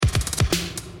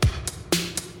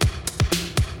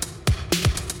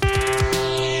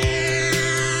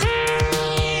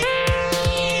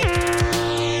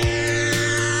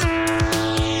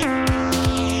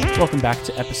back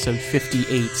to episode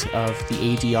 58 of the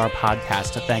ADR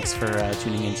podcast. Thanks for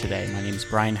tuning in today. My name is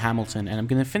Brian Hamilton, and I'm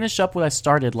going to finish up what I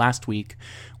started last week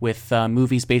with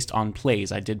movies based on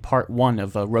plays. I did part one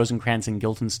of Rosencrantz and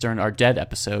Guildenstern Are Dead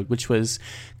episode, which was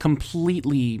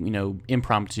completely,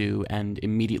 impromptu and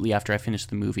immediately after I finished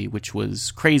the movie, which was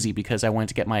crazy because I wanted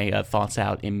to get my thoughts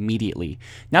out immediately.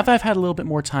 Now that I've had a little bit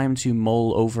more time to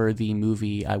mull over the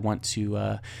movie, I want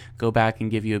to go back and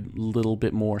give you a little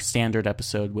bit more standard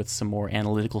episode with some more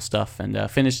analytical stuff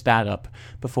and finish that up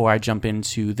before I jump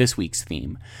into this week's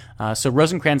theme. So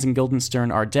Rosencrantz and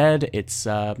Guildenstern Are Dead. It's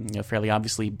fairly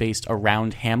obviously based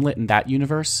around Hamlet in that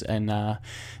universe, and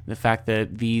the fact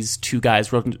that these two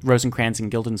guys, Rosencrantz and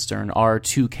Guildenstern, are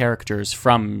two characters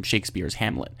from Shakespeare's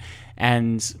Hamlet.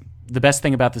 And the best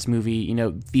thing about this movie,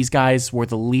 these guys were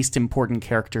the least important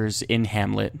characters in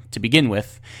Hamlet to begin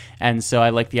with. And so I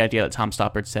like the idea that Tom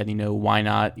Stoppard said, why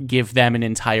not give them an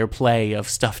entire play of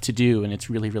stuff to do? And it's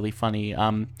really, really funny.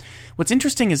 What's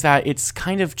interesting is that it's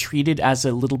kind of treated as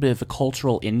a little bit of a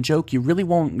cultural in-joke. You really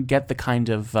won't get the kind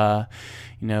of,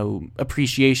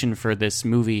 appreciation for this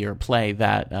movie or play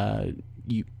that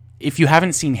if you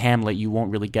haven't seen Hamlet, you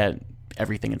won't really get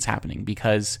everything that's happening,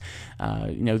 because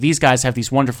these guys have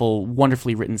these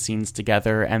wonderfully written scenes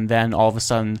together, and then all of a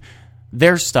sudden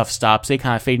their stuff stops, they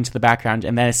kind of fade into the background,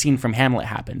 and then a scene from Hamlet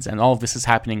happens, and all of this is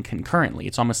happening concurrently.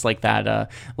 It's almost like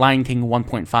that Lion King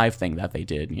 1.5 thing that they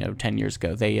did 10 years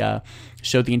ago. They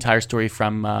showed the entire story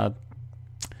from oh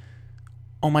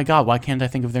my god, why can't I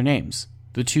think of their names?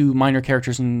 The two minor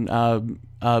characters in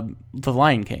The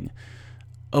Lion King.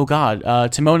 Oh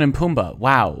god, Timon and Pumbaa.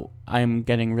 Wow, I'm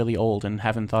getting really old and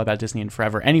haven't thought about Disney in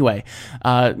forever. Anyway,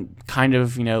 Timon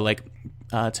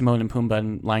and Pumbaa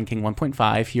in Lion King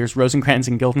 1.5. Here's Rosencrantz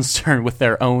and Guildenstern with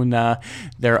their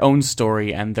own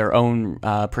story and their own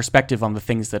perspective on the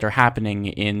things that are happening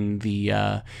in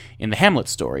the Hamlet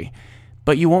story.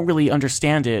 But you won't really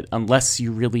understand it unless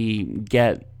you really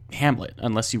get Hamlet,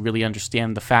 unless you really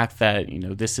understand the fact that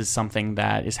this is something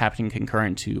that is happening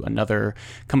concurrent to another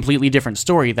completely different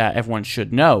story that everyone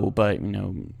should know, but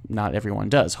not everyone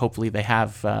does. Hopefully they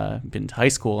have been to high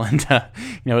school and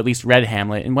at least read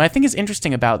Hamlet. And what I think is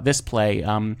interesting about this play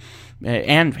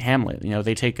and Hamlet,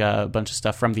 they take a bunch of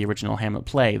stuff from the original Hamlet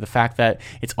play. The fact that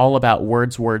it's all about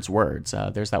words.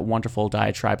 There's that wonderful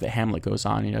diatribe that Hamlet goes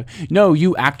on. No,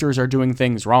 you actors are doing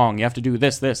things wrong. You have to do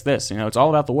this. It's all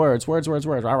about the words.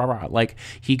 Rah, rah, rah. Like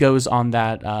he goes on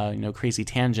that crazy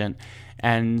tangent.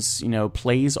 And,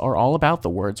 plays are all about the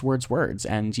words.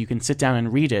 And you can sit down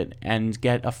and read it and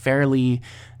get a fairly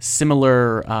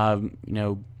similar,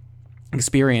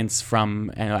 experience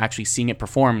from actually seeing it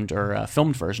performed or a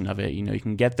filmed version of it. You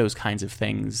can get those kinds of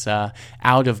things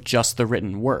out of just the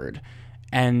written word.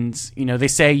 And, they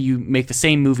say you make the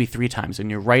same movie 3 times: when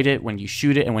you write it, when you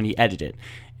shoot it, and when you edit it.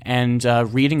 And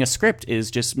reading a script is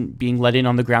just being let in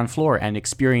on the ground floor and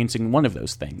experiencing one of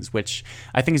those things, which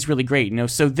I think is really great.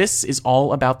 So this is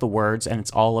all about the words, and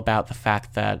it's all about the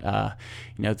fact that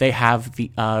they have the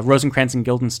Rosencrantz and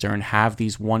Guildenstern have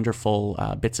these wonderful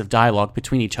bits of dialogue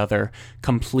between each other,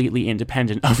 completely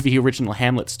independent of the original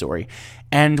Hamlet story.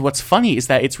 And what's funny is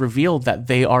that it's revealed that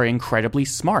they are incredibly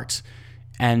smart,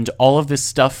 and all of this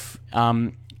stuff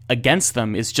against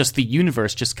them is just the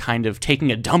universe just kind of taking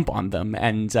a dump on them.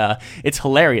 And it's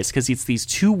hilarious because it's these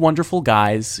two wonderful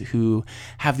guys who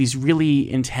have these really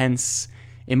intense,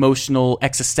 emotional,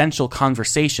 existential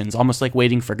conversations, almost like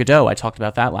Waiting for Godot. I talked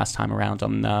about that last time around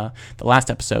on the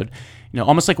last episode.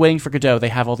 Almost like Waiting for Godot, they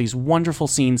have all these wonderful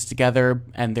scenes together,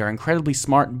 and they're incredibly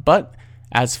smart, but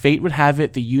as fate would have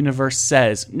it, the universe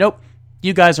says, nope,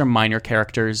 you guys are minor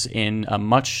characters in a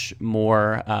much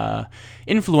more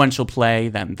influential play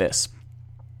than this.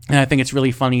 And I think it's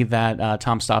really funny that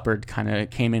Tom Stoppard kind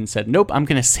of came in and said, nope, I'm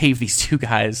going to save these two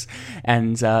guys.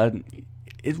 And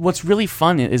what's really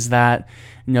fun is that,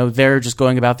 they're just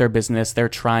going about their business. They're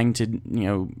trying to,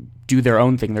 do their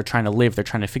own thing. They're trying to live. They're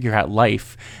trying to figure out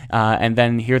life. And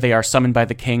then here they are summoned by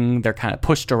the king. They're kind of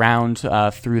pushed around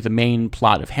through the main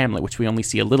plot of Hamlet, which we only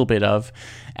see a little bit of.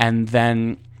 And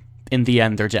then in the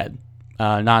end, they're dead.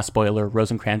 Not a spoiler,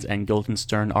 Rosencrantz and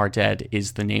Guildenstern Are Dead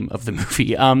is the name of the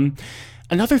movie.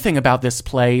 Another thing about this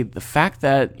play, the fact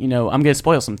that, I'm going to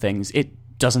spoil some things,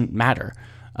 it doesn't matter.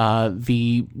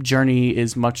 The journey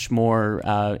is much more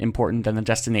important than the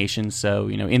destination. So,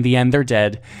 in the end, they're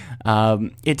dead.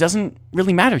 It doesn't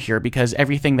really matter here because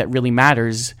everything that really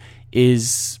matters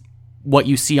is what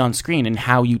you see on screen and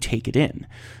how you take it in.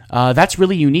 That's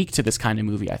really unique to this kind of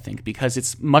movie, I think, because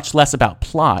it's much less about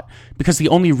plot, because the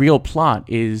only real plot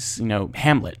is,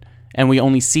 Hamlet. And we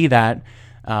only see that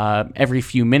every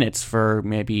few minutes for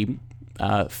maybe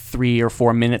 3 or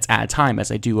 4 minutes at a time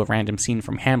as I do a random scene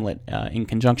from Hamlet in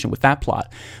conjunction with that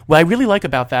plot. What I really like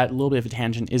about that, a little bit of a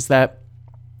tangent, is that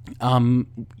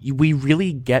we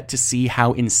really get to see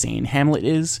how insane Hamlet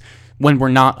is when we're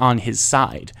not on his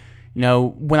side.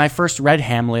 When I first read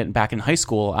Hamlet back in high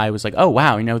school, I was like, oh,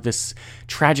 wow, this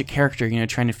tragic character,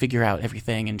 trying to figure out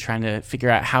everything and trying to figure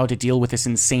out how to deal with this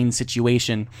insane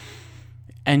situation.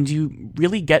 And you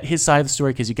really get his side of the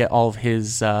story because you get all of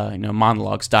his,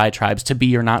 monologues, diatribes, to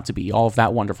be or not to be, all of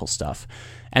that wonderful stuff.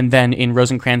 And then in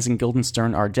Rosencrantz and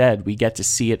Guildenstern Are Dead, we get to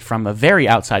see it from a very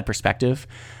outside perspective.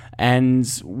 And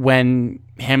when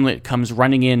Hamlet comes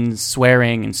running in,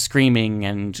 swearing and screaming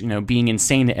and, being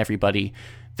insane to everybody,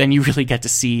 then you really get to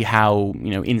see how,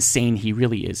 insane he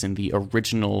really is in the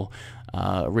original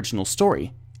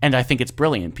story. And I think it's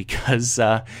brilliant because,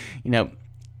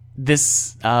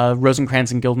 this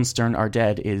Rosencrantz and Guildenstern Are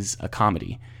Dead is a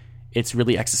comedy. It's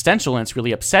really existential and it's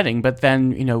really upsetting, but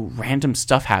then, random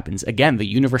stuff happens. Again, the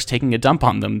universe taking a dump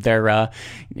on them. They're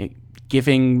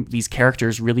giving these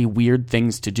characters really weird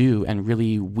things to do and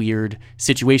really weird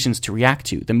situations to react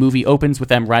to. The movie opens with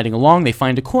them riding along. They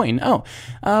find a coin.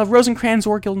 Rosencrantz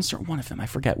or Guildenstern, one of them, I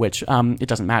forget which. It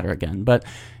doesn't matter again. But,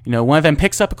 one of them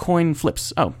picks up a coin,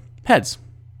 flips. Oh, heads.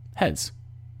 Heads.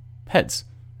 Heads.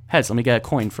 Heads. Let me get a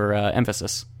coin for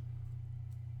emphasis.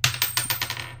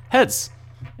 Heads.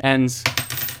 And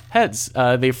heads.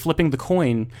 They're flipping the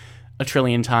coin a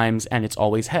trillion times, and it's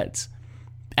always heads.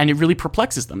 And it really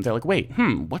perplexes them. They're like, wait,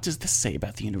 what does this say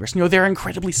about the universe? They're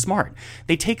incredibly smart.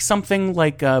 They take something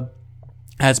like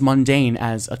as mundane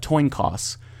as a coin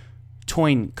toss.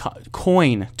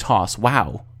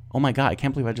 Wow. Oh my God, I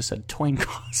can't believe I just said coin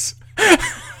toss.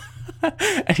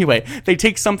 Anyway, they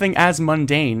take something as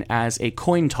mundane as a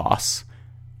coin toss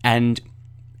and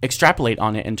extrapolate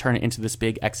on it and turn it into this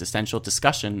big existential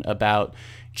discussion about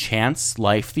chance,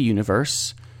 life, the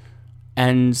universe.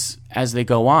 And as they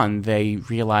go on, they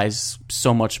realize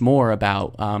so much more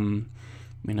about,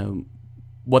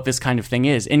 what this kind of thing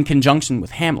is. In conjunction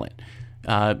with Hamlet,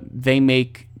 they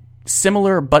make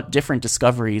similar but different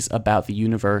discoveries about the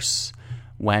universe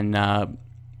when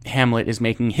Hamlet is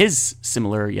making his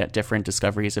similar yet different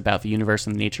discoveries about the universe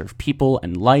and the nature of people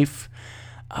and life.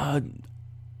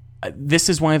 This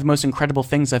is one of the most incredible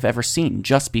things I've ever seen,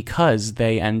 just because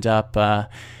they end up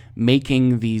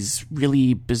making these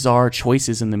really bizarre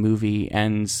choices in the movie,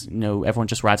 and everyone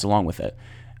just rides along with it,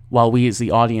 while we as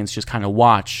the audience just kind of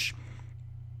watch.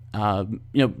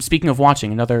 Speaking of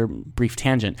watching, another brief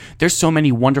tangent, there's so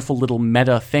many wonderful little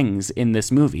meta things in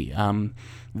this movie.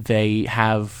 They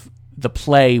have the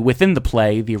play within the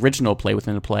play, the original play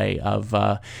within the play of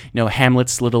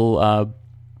Hamlet's little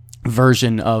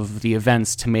version of the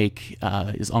events to make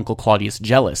his Uncle Claudius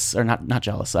jealous, or not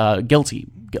jealous, guilty.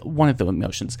 One of the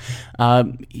emotions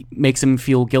makes him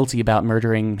feel guilty about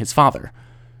murdering his father.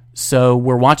 So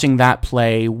we're watching that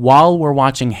play while we're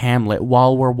watching Hamlet,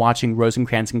 while we're watching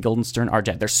Rosencrantz and Guildenstern Are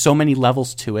Dead. There's so many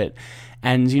levels to it.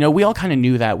 And, we all kind of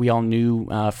knew that. We all knew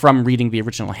from reading the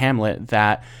original Hamlet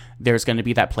that there's going to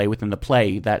be that play within the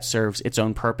play that serves its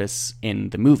own purpose in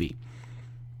the movie.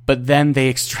 But then they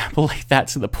extrapolate that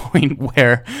to the point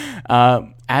where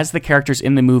as the characters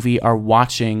in the movie are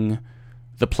watching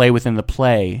the play within the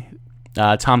play,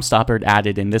 Tom Stoppard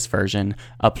added in this version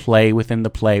a play within the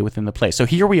play within the play. So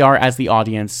here we are as the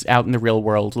audience out in the real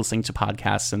world listening to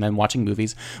podcasts and then watching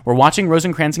movies. We're watching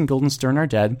Rosencrantz and Guildenstern Are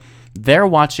Dead. They're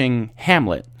watching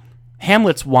Hamlet.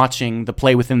 Hamlet's watching the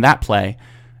play within that play.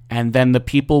 And then the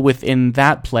people within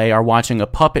that play are watching a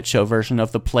puppet show version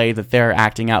of the play that they're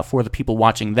acting out for the people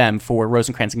watching them, for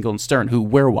Rosencrantz and Guildenstern, who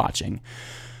we're watching.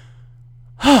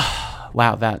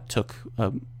 Wow, that took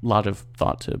a lot of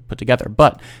thought to put together.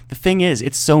 But the thing is,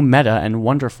 it's so meta and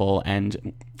wonderful,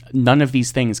 and none of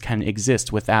these things can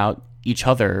exist without each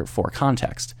other for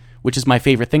context, which is my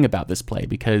favorite thing about this play,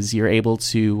 because you're able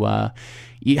to,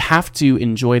 you have to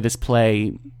enjoy this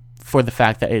play for the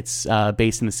fact that it's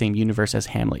based in the same universe as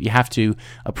Hamlet. You have to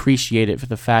appreciate it for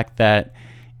the fact that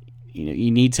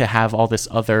you need to have all this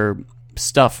other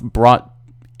stuff brought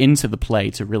into the play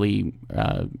to really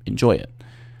enjoy it.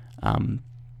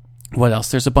 What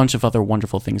else? There's a bunch of other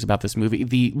wonderful things about this movie.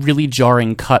 The really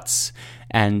jarring cuts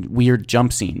and weird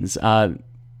jump scenes.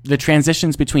 The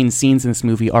transitions between scenes in this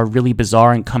movie are really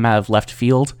bizarre and come out of left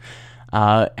field.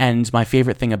 And my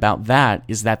favorite thing about that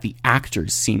is that the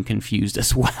actors seem confused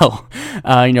as well.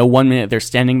 1 minute they're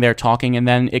standing there talking, and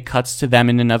then it cuts to them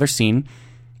in another scene.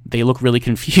 They look really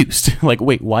confused. Like,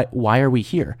 wait, why are we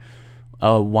here?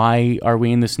 Why are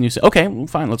we in this new... Okay, well,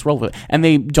 fine, let's roll with it. And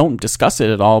they don't discuss it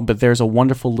at all, but there's a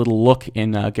wonderful little look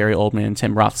in Gary Oldman and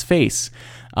Tim Roth's face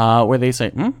where they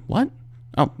say, what?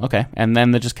 Oh, okay. And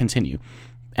then they just continue.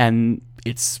 And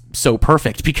it's so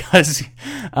perfect because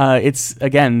it's,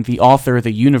 again, the author,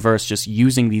 the universe, just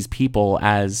using these people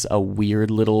as a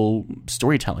weird little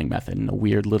storytelling method and a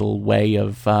weird little way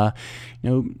of,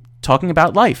 talking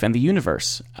about life and the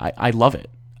universe. I love it.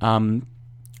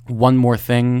 One more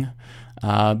thing,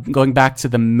 going back to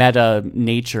the meta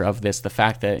nature of this, the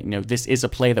fact that, this is a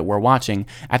play that we're watching,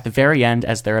 at the very end,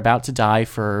 as they're about to die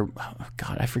for,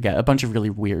 I forget, a bunch of really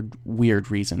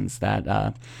weird reasons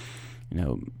that,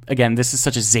 again, this is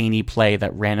such a zany play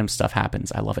that random stuff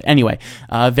happens. I love it. Anyway,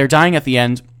 they're dying at the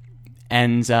end,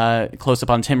 and close up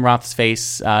on Tim Roth's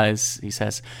face, he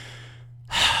says,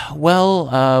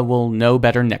 well, we'll know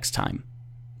better next time.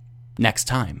 Next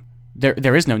time.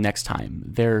 There is no next time.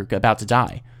 They're about to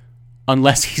die.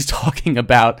 Unless he's talking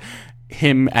about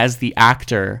him as the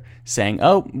actor saying,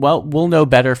 oh, well, we'll know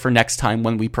better for next time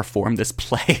when we perform this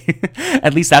play.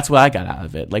 At least that's what I got out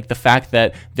of it. Like, the fact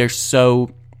that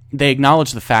they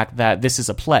acknowledge the fact that this is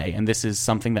a play and this is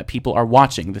something that people are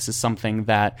watching. This is something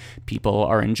that people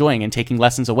are enjoying and taking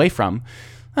lessons away from.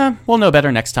 We'll know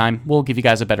better next time. We'll give you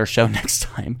guys a better show next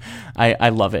time. I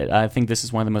love it. I think this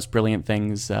is one of the most brilliant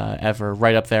things ever,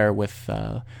 right up there with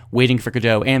Waiting for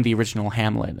Godot and the original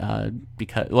Hamlet,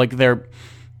 because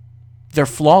they're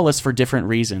flawless for different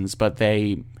reasons, but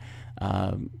they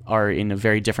are in a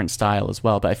very different style as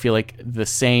well. But I feel like the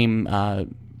same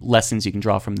lessons you can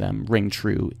draw from them ring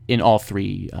true in all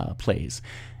three plays.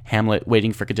 Hamlet,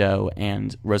 Waiting for Godot,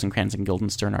 and Rosencrantz and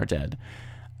Guildenstern are dead.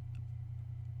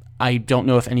 I don't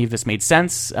know if any of this made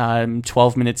sense.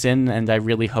 12 minutes in, and I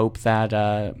really hope that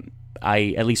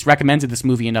I at least recommended this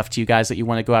movie enough to you guys that you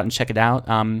want to go out and check it out.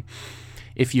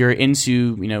 If you're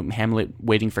into, Hamlet,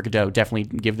 Waiting for Godot, definitely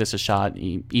give this a shot.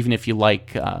 Even if you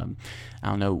like,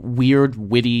 weird,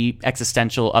 witty,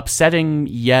 existential, upsetting,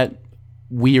 yet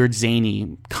weird,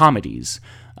 zany comedies,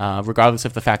 regardless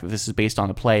of the fact that this is based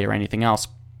on a play or anything else.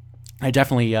 I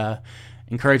definitely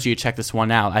encourage you to check this one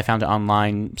out. I found it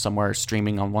online somewhere,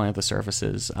 streaming on one of the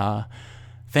services.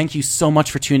 Thank you so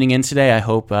much for tuning in today. I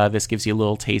hope this gives you a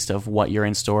little taste of what you're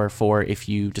in store for if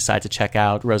you decide to check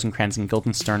out Rosencrantz and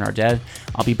Guildenstern Are Dead.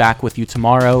 I'll be back with you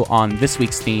tomorrow on this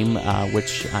week's theme,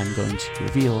 which I'm going to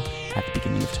reveal at the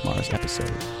beginning of tomorrow's episode.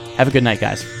 Have a good night,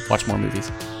 guys. Watch more movies.